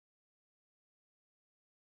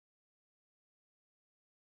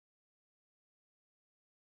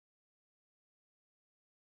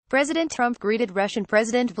President Trump greeted Russian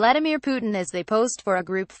President Vladimir Putin as they posed for a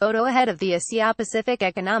group photo ahead of the Asia-Pacific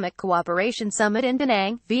Economic Cooperation Summit in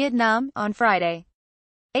Danang, Vietnam, on Friday.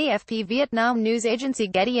 AFP Vietnam news agency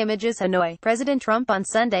Getty Images HANOI. President Trump on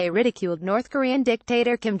Sunday ridiculed North Korean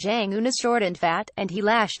dictator Kim Jong Un as short and fat, and he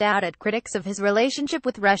lashed out at critics of his relationship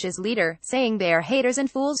with Russia's leader, saying they are haters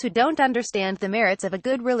and fools who don't understand the merits of a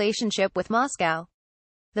good relationship with Moscow.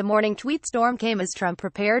 The morning tweet storm came as Trump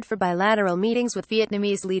prepared for bilateral meetings with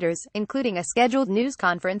Vietnamese leaders, including a scheduled news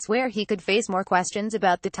conference where he could face more questions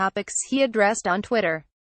about the topics he addressed on Twitter.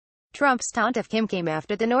 Trump's taunt of Kim came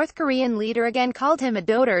after the North Korean leader again called him a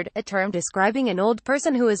dotard, a term describing an old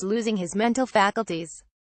person who is losing his mental faculties.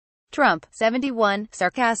 Trump, 71,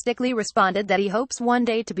 sarcastically responded that he hopes one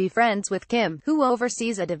day to be friends with Kim, who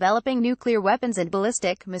oversees a developing nuclear weapons and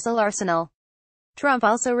ballistic missile arsenal. Trump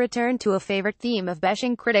also returned to a favorite theme of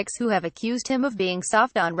bashing critics who have accused him of being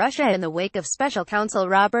soft on Russia in the wake of Special Counsel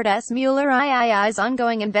Robert S. Mueller's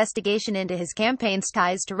ongoing investigation into his campaign's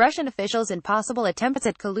ties to Russian officials and possible attempts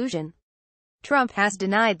at collusion. Trump has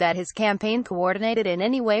denied that his campaign coordinated in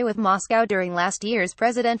any way with Moscow during last year's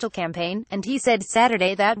presidential campaign, and he said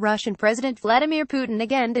Saturday that Russian President Vladimir Putin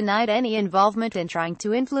again denied any involvement in trying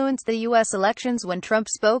to influence the U.S. elections when Trump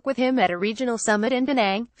spoke with him at a regional summit in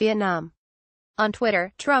Danang, Vietnam. On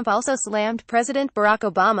Twitter, Trump also slammed President Barack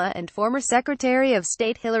Obama and former Secretary of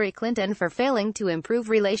State Hillary Clinton for failing to improve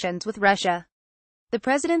relations with Russia. The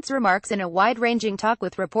president's remarks in a wide-ranging talk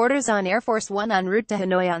with reporters on Air Force One en route to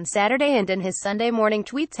Hanoi on Saturday and in his Sunday morning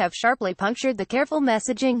tweets have sharply punctured the careful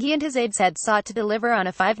messaging he and his aides had sought to deliver on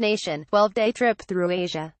a five-nation, 12-day trip through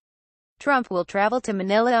Asia. Trump will travel to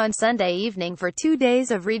Manila on Sunday evening for 2 days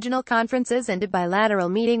of regional conferences and a bilateral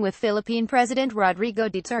meeting with Philippine President Rodrigo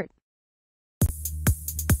Duterte.